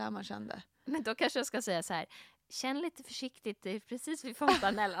kanske var där man kände. Men då kanske jag ska säga så här, känn lite försiktigt, det är precis vid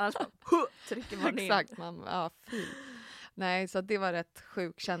fontanellen. Alltså, trycker man ner. Exakt, fy. Nej, så det var rätt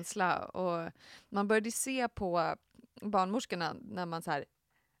sjuk känsla. Och man började se på barnmorskorna när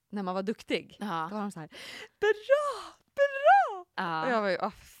man var duktig. Då var de så här, bra! Och jag var ju,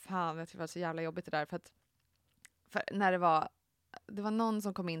 fan, jag tyckte det var så jävla jobbigt det där. För när det var någon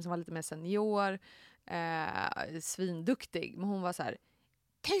som kom in som var lite mer senior, svinduktig. Men hon var så här,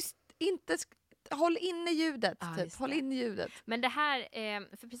 tyst, inte... Håll inne ljudet, typ. Håll inne ljudet. Men det här,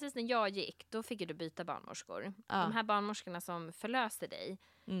 för precis när jag gick, då fick du byta barnmorskor. De här barnmorskorna som förlöste dig,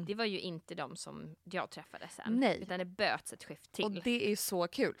 det var ju inte de som jag träffade sen. Nej. Utan det böts ett skift till. Och det är så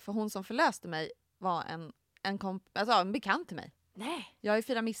kul, för hon som förlöste mig var en bekant till mig. Nej. Jag är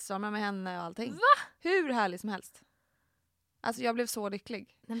 4 midsommar med henne och allting. Va? Hur härligt som helst. Alltså jag blev så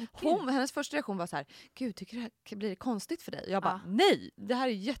lycklig. Hennes första reaktion var så här, gud, tycker du det blir konstigt för dig? Och jag bara, nej, det här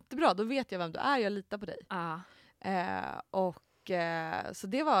är jättebra, då vet jag vem du är, jag litar på dig. Och så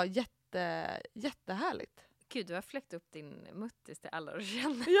det var jättehärligt. Gud, du har fläckt upp din muttis till alla du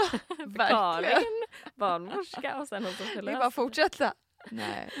känner. Ja, Karin, barnmorska och sen också det är bara fortsätta.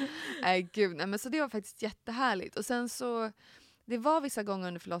 Nej, gud. Nej, men så det var faktiskt jättehärligt. Och sen så, det var vissa gånger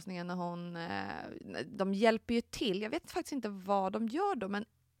under förlossningen när de hjälper ju till. Jag vet faktiskt inte vad de gör då, men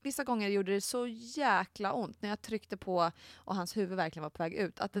vissa gånger gjorde det så jäkla ont när jag tryckte på och hans huvud verkligen var på väg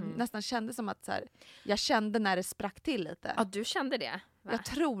ut. Att det nästan kändes som att så här, jag kände när det sprack till lite. Ja, du kände det? Va? Jag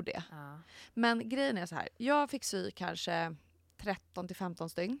tror det. Ja. Men grejen är så här, jag fick sy kanske 13-15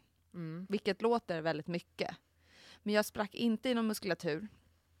 stygn. Vilket låter väldigt mycket. Men jag sprack inte i någon muskulatur.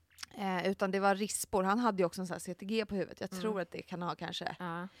 Utan det var rispor. Han hade ju också en sån här CTG på huvudet. Jag tror att det kan ha kanske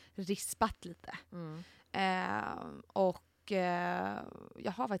rispat lite.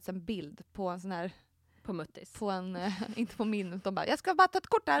 Jag har faktiskt en bild på en sån här... På muttis? På en, inte på min, utan bara, jag ska bara ta ett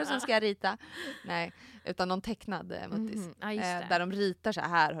kort där och sen ska jag rita. Nej, utan någon tecknad muttis. Där de ritar så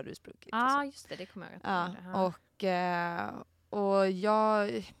här har du spruckit. Ja, just det kommer jag ihåg. Och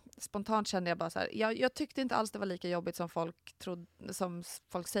jag... Spontant kände jag bara så här, jag tyckte inte alls det var lika jobbigt som som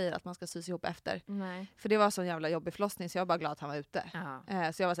folk säger att man ska sys ihop efter. Nej. För det var så en jävla jobbig förlossning så jag var bara glad att han var ute.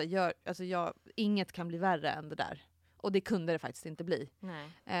 Så jag var så här, inget kan bli värre än det där. Och det kunde det faktiskt inte bli.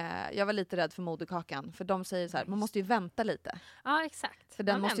 Nej. Jag var lite rädd för moderkakan. För de säger så här, man måste ju vänta lite. Ja, exakt. För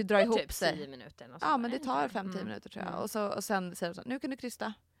den måste ju dra ihop typ sig. 10 minuter. Ja, men det tar 5-10 minuter tror jag. Och sen säger de så här, nu kan du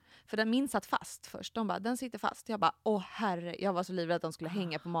krysta. För den satt fast först. De bara, den sitter fast. Jag bara, åh herre. Jag var så livrädd att de skulle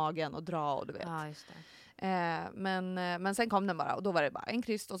hänga på magen och dra och du vet. Ja, just det. Men sen kom den bara. Och då var det bara en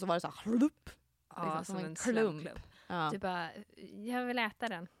kryst och så var det så här, hlup. Ja, som en klump. Ja. Du bara, jag vill äta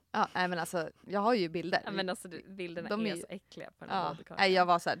den. Ja, nej men alltså, jag har ju bilder. Ja, men alltså bilderna är så äckliga på den här moderkakan. Nej, jag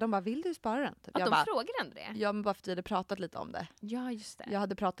var så här, de bara, vill du spara den? Typ. De frågade ändå det? Ja, men bara för att vi hade pratat lite om det. Ja, just det. Jag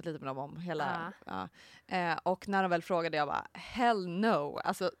hade pratat lite med dem om hela... och när de väl frågade, jag bara, hell no.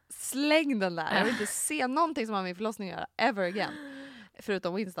 Alltså, släng den där. Jag vill inte se någonting som har med min förlossning att göra, ever again.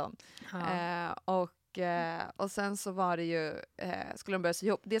 Förutom Winston. Och sen så var det ju, skulle de börja sy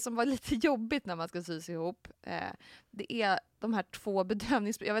ihop. Det som var lite jobbigt när man ska sy sig ihop, det är de här 2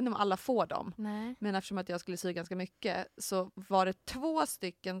 bedövningssprutor. Jag vet inte om alla får dem. Nej. Men eftersom att jag skulle sy ganska mycket så var det 2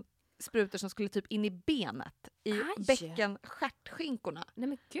 stycken sprutor som skulle typ in i benet. I bäcken-stjärtskinkorna. Nej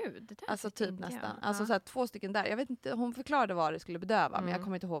men gud. Det där alltså typ nästan. Jag. Alltså så här, 2 stycken där. Jag vet inte, hon förklarade vad det skulle bedöva. Men jag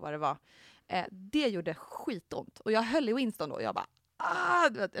kommer inte ihåg vad det var. Det gjorde skitont. Och jag höll i Winston då. Och jag bara,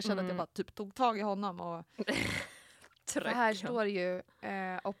 jag kände att jag bara typ tog tag i honom. Och här står ju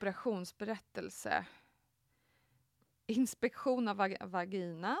operationsberättelse. Inspektion av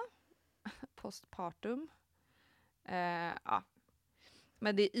vagina. Postpartum.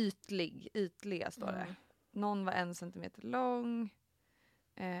 Men det är ytliga står det. Någon var 1 centimeter lång.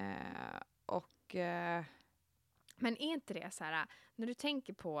 Men är inte det så här, när du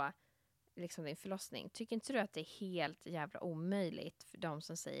tänker på liksom din förlossning, tycker inte du att det är helt jävla omöjligt för de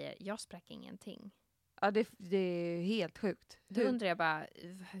som säger, jag sprack ingenting? Ja, det är helt sjukt. Då undrar jag bara,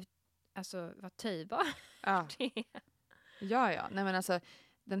 alltså vad töjbar det är. Ja. Nej men alltså,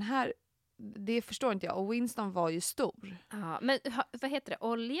 den här, det förstår inte jag. Och Winston var ju stor. Ja, men vad heter det?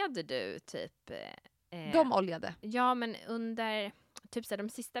 Oljade du typ? De oljade. Ja, men under typ så här, de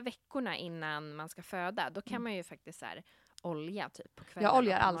sista veckorna innan man ska föda, då kan man ju faktiskt så här, olja typ på kvällen. Jag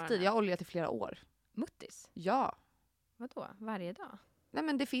oljar alltid. Jag oljar till flera år. Muttis? Ja. Vadå? Varje dag? Nej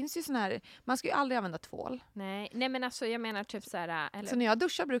men det finns ju sån här, man ska ju aldrig använda tvål. Nej men alltså jag menar typ så här, eller... Så när jag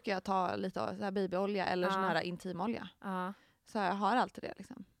duschar brukar jag ta lite så här babyolja eller sån här intimolja. Ja. Så jag har alltid det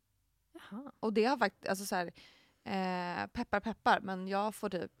liksom. Jaha. Och det har faktiskt, alltså så här, peppar, men jag får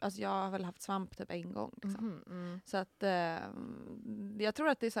typ, alltså jag har väl haft svamp typ en gång liksom. Så att jag tror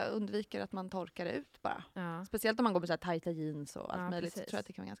att det är så här, undviker att man torkar det ut bara. Ja. Speciellt om man går med så här tajta jeans och allt möjligt, så tror jag att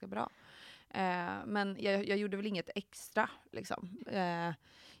det kan vara ganska bra. Men jag gjorde väl inget extra liksom.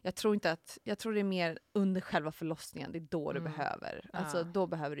 Jag tror det är mer under själva förlossningen, det är då du behöver. Alltså då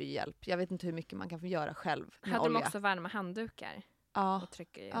behöver du hjälp. Jag vet inte hur mycket man kan få göra själv med hade olja. de också varma handdukar? Ja, och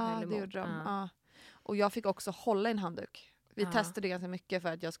det gjorde de. Ja. Och jag fick också hålla en handduk. Vi testade ganska mycket för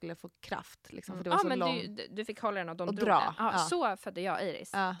att jag skulle få kraft. Liksom, för det var så men lång... du fick hålla den och de och drog dra. den. Så födde jag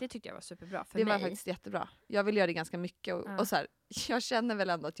Iris. Det tyckte jag var superbra för mig. Det var faktiskt jättebra. Jag vill göra det ganska mycket. Och så här, jag känner väl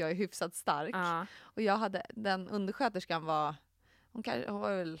ändå att jag är hyfsat stark. Och jag hade, den undersköterskan hon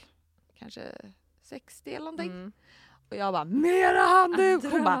var väl kanske 60 eller någonting. Och jag bara, mera handduk!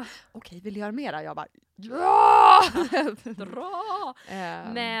 Hon bara, okej, vill du göra mera? Jag bara, ja! Dra!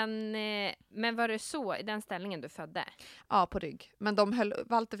 Men var det så i den ställningen du födde? Ja, på rygg. Men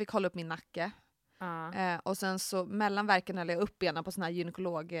Walter fick hålla upp min nacke. Och sen så mellan verken höll jag upp benen på sån här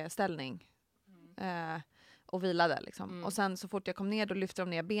gynekologställning. och vilade liksom. Och sen så fort jag kom ner då lyfte de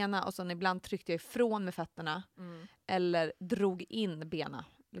ner benen och sen ibland tryckte jag ifrån med fötterna eller drog in benen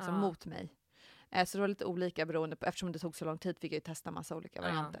liksom mot mig. Så det var lite olika beroende på, eftersom det tog så lång tid fick jag ju testa massa olika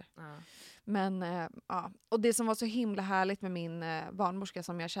varianter. Men ja, och det som var så himla härligt med min barnmorska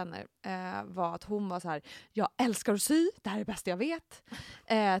som jag känner var att hon var så här: jag älskar att sy, det här är det bästa jag vet.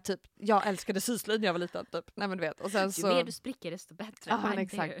 Typ, jag älskade syslöjd när jag var liten typ. Nej men du vet. Och sen ju mer du spricker desto bättre. Ja,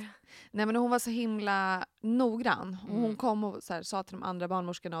 exakt. Nej men hon var så himla noggrann. Och hon kom och så här, sa till de andra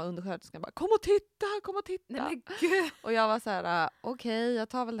barnmorskorna och undersköterskorna bara, kom och titta. Nej, men gud. Och jag var så här, okej, jag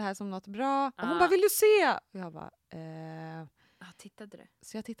tar väl det här som något bra. Och hon bara, vill du se? Och jag bara, tittade du?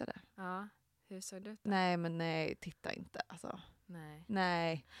 Så jag tittade. Ja, hur såg det ut? Nej, titta inte. Alltså.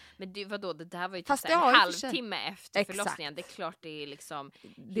 Nej. Men du, vadå, det där var ju fast typ en halvtimme efter förlossningen. Det är klart det är liksom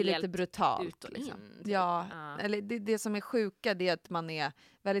det är lite brutalt. Liksom. Ja. Eller det som är sjuka det är att man är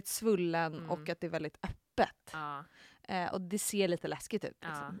väldigt svullen och att det är väldigt öppet. Och det ser lite läskigt ut.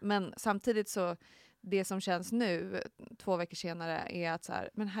 Liksom. Men samtidigt så, det som känns nu, 2 veckor senare, är att så här,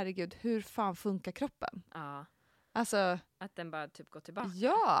 men herregud, hur fan funkar kroppen? Alltså, att den bara typ går tillbaka.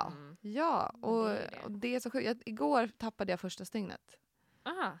 Ja. Och det är så sjukt. Igår tappade jag första stygnet.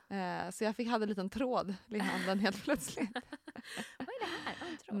 Så jag hade en liten tråd i handen helt plötsligt. Vad är det här?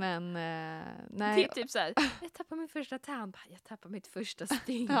 En tråd? Men nej. Det är typ så här, jag tappar min första tand. Jag tappar mitt första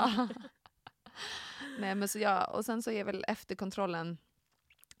stygn. Nej, men så och sen så är väl efterkontrollen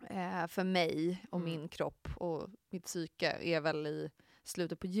för mig och min kropp och mitt psyke är väl i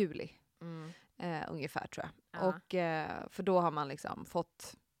slutet på juli. Ungefär tror jag. Och för då har man liksom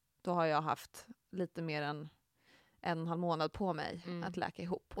då har jag haft lite mer än 1,5 månad på mig att läka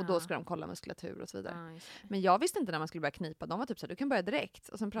ihop. Och då ska de kolla muskulatur och så vidare. Men jag visste inte när man skulle börja knipa. De var typ så här, du kan börja direkt.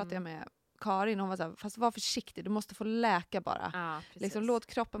 Och sen pratade jag med Karin och hon var så här, fast var försiktig, du måste få läka bara. Liksom, låt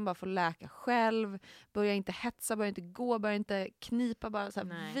kroppen bara få läka själv. Börja inte hetsa, börja inte gå, börja inte knipa, bara så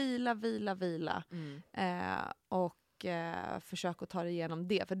här, vila. Och försök att ta dig igenom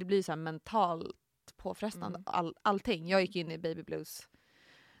det. För det blir så här mentalt påfrestande. Allting. Jag gick in i baby blues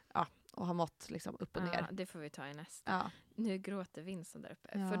och har mått liksom upp och ner. Det får vi ta i nästa. Nu gråter Vincent där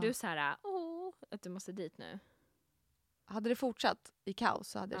uppe. Får du så här, att du måste dit nu? Hade det fortsatt i kaos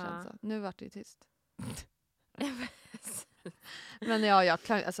så hade jag känt så. Nu vart det ju tyst. Men jag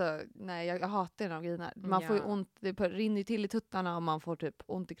hatar den här grejen. Man får ju ont, det rinner ju till i tuttarna och man får typ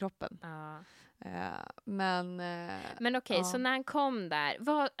ont i kroppen. Men okej, så när han kom där,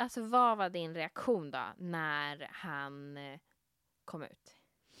 vad var din reaktion då när han kom ut?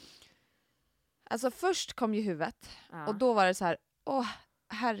 Alltså först kom ju huvudet och då var det så här,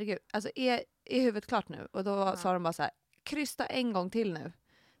 herregud, alltså är huvudet klart nu? Och då sa de bara så här, krysta en gång till nu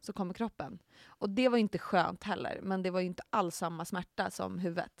så kommer kroppen. Och det var inte skönt heller, men det var ju inte alls samma smärta som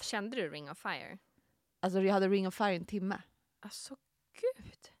huvudet. Kände du Ring of Fire? Alltså jag hade Ring of Fire 1 timme. Alltså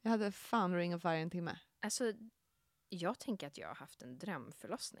gud. Jag hade fan Ring of Fire 1 timme. Alltså jag tänker att jag har haft en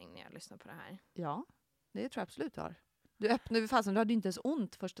drömförlossning när jag lyssnar på det här. Ja, det tror jag absolut du har. Du öppnade fasen, du hade inte ens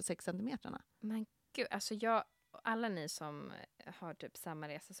ont första 6 centimeterna. Men gud, alltså alla ni som har typ samma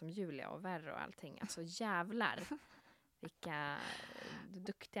resa som Julia och värre och allting, alltså jävlar vilka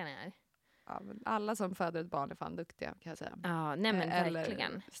duktiga ni är. Ja, alla som föder ett barn är fan duktiga kan jag säga. Ja, nej men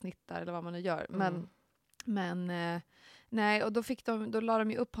verkligen. Eller snittar eller vad man nu gör. Men nej, och då la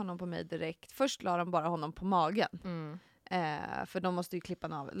de ju upp honom på mig direkt. Först la de bara honom på magen. För de måste ju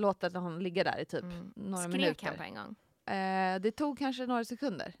klippa av. Låta honom ligga där i typ några minuter. Skrek han på en gång? Det tog kanske några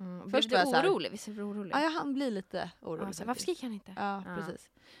sekunder. Först blev du orolig? Visst var du orolig? Ja, han blir lite orolig. Alltså, varför skriker han inte? Ja, precis.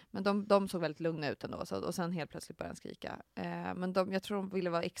 Men de såg väldigt lugna ut ändå. Och sen helt plötsligt började han skrika. Men jag tror de ville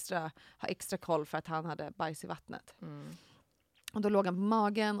ha extra koll för att han hade bajs i vattnet. Och då låg han på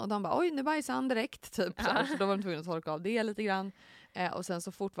magen och de bara, oj nu bajsade han direkt. Typ. Så då var de tvungna att torka av det lite grann. Och sen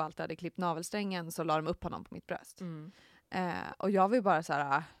så fort Walter hade klippt navelsträngen så la de upp honom på mitt bröst. Och jag var ju bara så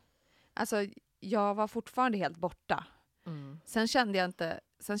här, alltså jag var fortfarande helt borta. Sen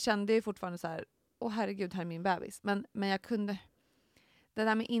kände jag fortfarande så här, herregud, här är min bebis. Men jag kunde, det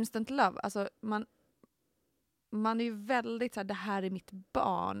där med instant love, alltså man är ju väldigt så här, det här är mitt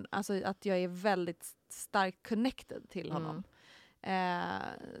barn. Alltså att jag är väldigt starkt connected till honom.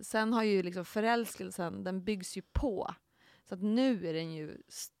 Sen har ju liksom förälskelsen, den byggs ju på. Så att nu är den ju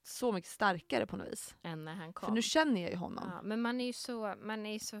så mycket starkare på något vis. Än när han kom. För nu känner jag ju honom. Ja, men man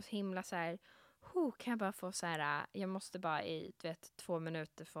är ju så himla så här, kan jag bara få så här, jag måste bara i 2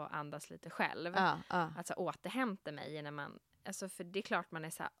 minuter få andas lite själv. Alltså återhämta mig när man, alltså för det är klart man är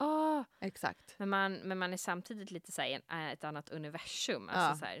så här, exakt. Men man är samtidigt lite så här ett annat universum.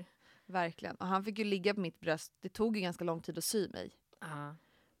 Alltså så här. Verkligen. Och han fick ju ligga på mitt bröst. Det tog ju ganska lång tid att sy mig.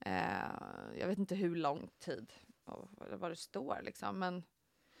 Jag vet inte hur lång tid och vad det står liksom. Men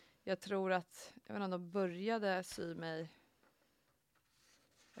jag tror att, jag vet inte om de började sy mig.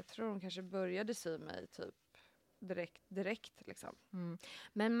 Jag tror de kanske började sy mig typ direkt liksom.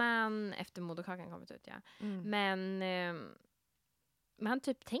 Men man, efter moderkakan kommit ut, Men man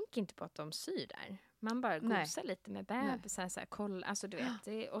typ tänker inte på att de syr där. Man bara gosar lite med bebisen, så här, kolla, alltså du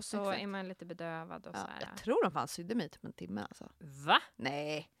vet. Och så exakt. är man lite bedövad och så här. Jag tror de fan sydde mig typ en timme alltså. Va?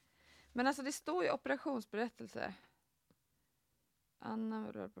 Nej. Men alltså det står ju operationsberättelse.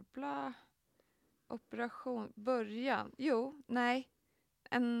 Anna, bla bla bla. Operation, början. Jo, nej.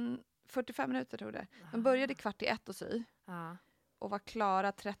 45 minuter tog det. De började 12:45 att sy. Och var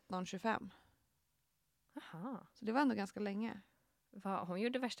klara 13:25. Jaha. Så det var ändå ganska länge. Hon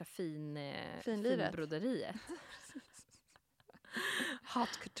gjorde värsta finbroderiet.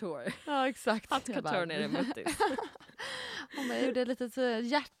 Hot couture. Ja, exakt. Hot couture nere i Muttis. Hon gjorde lite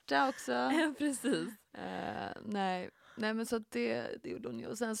hjärta också. Ja, precis. Nej, men så att det gjorde hon ju.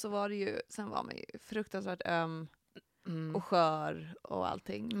 Och sen så var det ju, sen var man ju fruktansvärt öm och skör och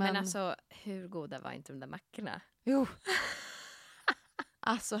allting. Men alltså, hur goda var inte de där mackorna? Jo.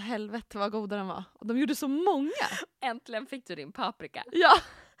 Alltså helvete vad goda de var. Och de gjorde så många. Äntligen fick du din paprika. Ja.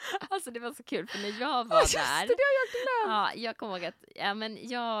 Alltså det var så kul, för när jag var där. Det har jag glömt. Ja, jag kommer ihåg att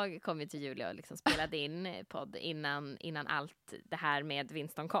jag kom ju till Julia och liksom spelade in podd innan allt det här med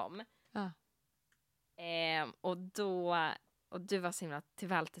Winston kom. Ja. Och du var så himla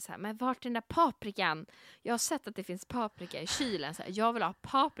tillvaltig så här, men vart är den där paprikan? Jag har sett att det finns paprika i kylen. Så här, jag vill ha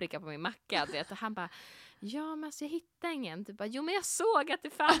paprika på min macka. Vet? Och han bara, ja men alltså, jag hittade ingen. Du bara, jo men jag såg att det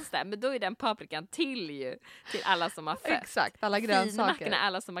fanns där. Men då är den paprikan till alla som har fött. Exakt, alla grönsaker. Finmackorna,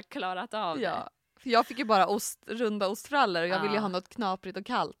 alla som har klarat av det. För jag fick ju bara runda ostfrallor och jag ville ju ha något knaprigt och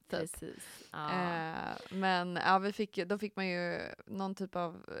kallt. Typ. Precis. Men då fick man ju någon typ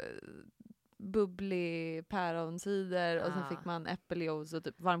av bubblig päronsider och sen fick man äppeljuice och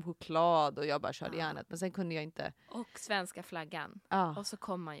typ varm choklad och jag bara körde järnet. Men sen kunde jag inte. Och svenska flaggan. Och så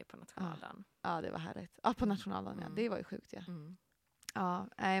kom man ju på nationaldagen. Ja, det var härligt. Ja, på nationaldagen, ja. Det var ju sjukt, ja. Ja,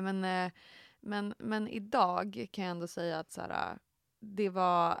 nej men idag kan jag ändå säga att så här, det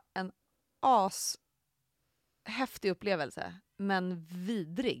var en häftig upplevelse, men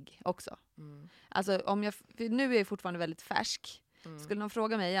vidrig också. Alltså nu är jag fortfarande väldigt färsk. Skulle någon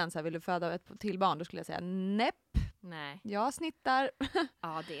fråga mig igen så här, vill du föda ett till barn, då skulle jag säga nej. Jag snittar.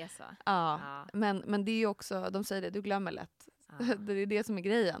 Ja, det är så. Ja. Men det är ju också, de säger det, du glömmer lätt. Det är det som är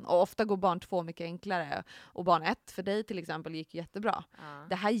grejen. Och ofta går barn 2 mycket enklare. Och barn 1 för dig till exempel gick jättebra.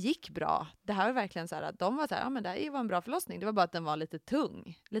 Det här gick bra. Det här var verkligen så här att de var så här, ja men det här var en bra förlossning. Det var bara att den var lite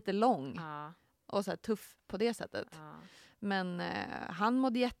tung, lite lång. Och så här tuff på det sättet. Men han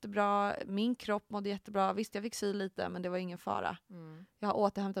mådde jättebra, min kropp mådde jättebra. Visst, jag fick sy lite, men det var ingen fara. Jag har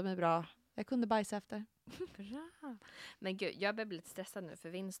återhämtat mig bra. Jag kunde bajsa efter. Bra. Men gud, jag börjar bli lite stressad nu för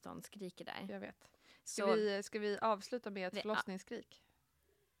Winston skriker där. Jag vet. Ska vi avsluta med ett förlossningsskrik?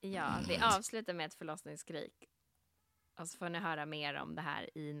 Ja, vi avslutar med ett förlossningsskrik. Och så får ni höra mer om det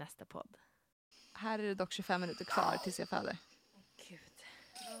här i nästa podd. Här är det dock 25 minuter kvar tills jag föder. Gud.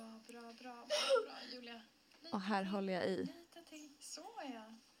 Bra, Julia. Och här håller jag i. Lite till. Så är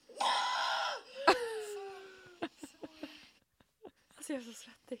jag. Alltså jag är så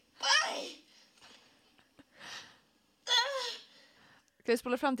svettig. Ska vi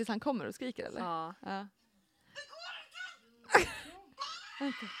spola fram tills han kommer och skriker eller? Ja. Det går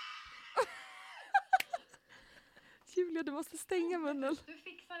inte. Julia, du måste stänga munnen. Du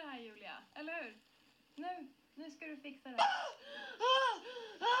fixar det här, Julia. Eller hur? Nu ska du fixa det.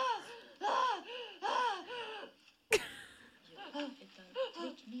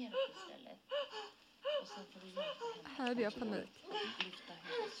 Tryck neråt istället. Och sen får du hjälpa henne. Här är jag panik. Lyfta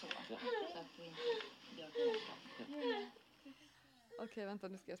henne så att du inte gör det. Okej, vänta,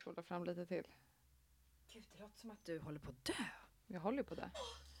 nu ska jag spola fram lite till. Gud, det låter som att du håller på att dö. Jag håller på det.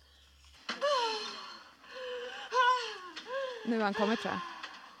 Nu har han kommit, tror jag.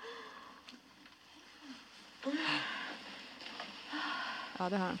 Ja,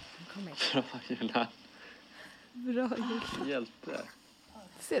 det har han. Bra, Julia. Bra, Julia. Hjälte.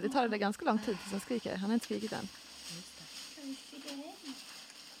 Se, det tar det ganska lång tid tills han skriker. Han har inte skrikit än. Ska vi stiga hem?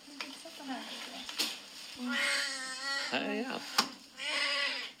 Ska vi sätta här? Här är jag.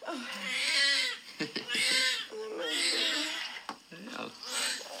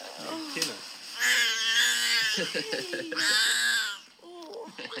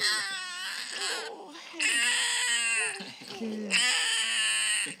 Gud.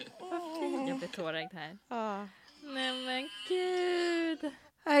 Vad fint. Jag blir tårögd här. Nej men gud.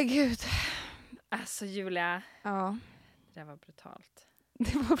 Nej, gud. Alltså Julia. Ja. Det där var brutalt.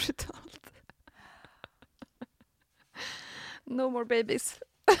 Det var brutalt. No more babies.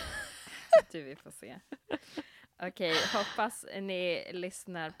 Vi får se. Okej, hoppas ni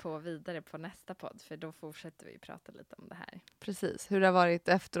lyssnar på vidare på nästa podd, för då fortsätter vi prata lite om det här. Precis, hur det har varit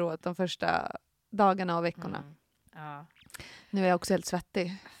efteråt de första dagarna och veckorna. Ja. Nu är jag också helt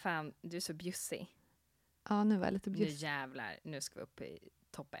svettig. Fan, du är så bjussig. Ja, nu var jag lite Nu bjussig. jävlar, nu ska vi upp i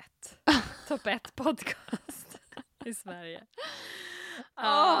topp 1. Topp 1 podcast i Sverige.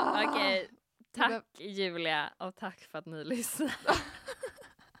 Ja, okej. Tack Julia, och tack för att ni lyssnar.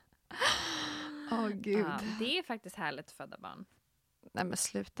 Gud. Ja, det är faktiskt härligt att föda barn. Nej men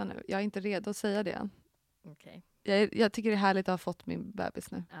sluta nu, jag är inte redo att säga det än. Okej. Jag tycker det är härligt att ha fått min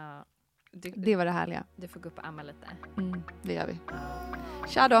bebis nu. Ja. Det var det härliga. Du får gå upp och amma lite. Det gör vi.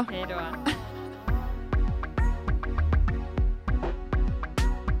 Tja då. Hej då.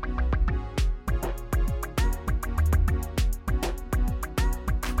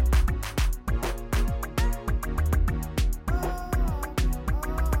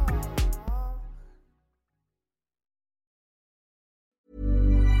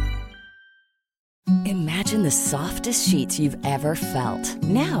 Imagine the softest sheets you've ever felt.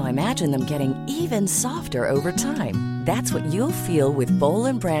 Now imagine them getting even softer over time. That's what you'll feel with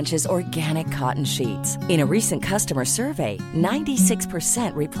Boll & Branch's organic cotton sheets. In a recent customer survey,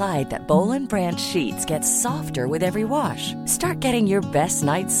 96% replied that Boll & Branch sheets get softer with every wash. Start getting your best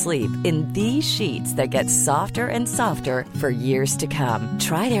night's sleep in these sheets that get softer and softer for years to come.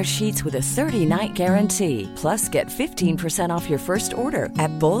 Try their sheets with a 30-night guarantee. Plus, get 15% off your first order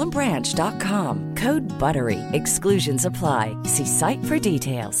at bollandbranch.com. Code BUTTERY. Exclusions apply. See site for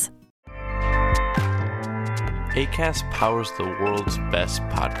details. Acast powers the world's best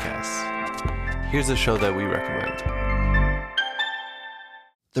podcasts. Here's a show that we recommend.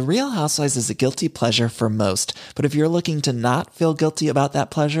 The Real Housewives is a guilty pleasure for most, but if you're looking to not feel guilty about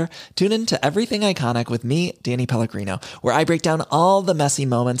that pleasure, tune in to Everything Iconic with me, Danny Pellegrino, where I break down all the messy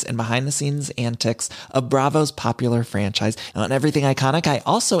moments and behind-the-scenes antics of Bravo's popular franchise. And on Everything Iconic, I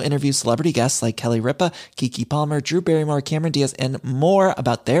also interview celebrity guests like Kelly Ripa, Keke Palmer, Drew Barrymore, Cameron Diaz, and more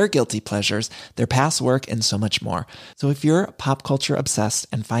about their guilty pleasures, their past work, and so much more. So if you're pop culture obsessed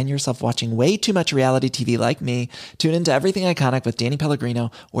and find yourself watching way too much reality TV like me, tune in to Everything Iconic with Danny Pellegrino,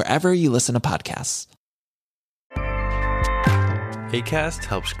 wherever you listen to podcasts. Acast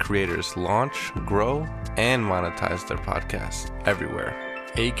helps creators launch, grow, and monetize their podcasts everywhere.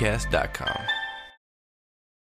 Acast.com.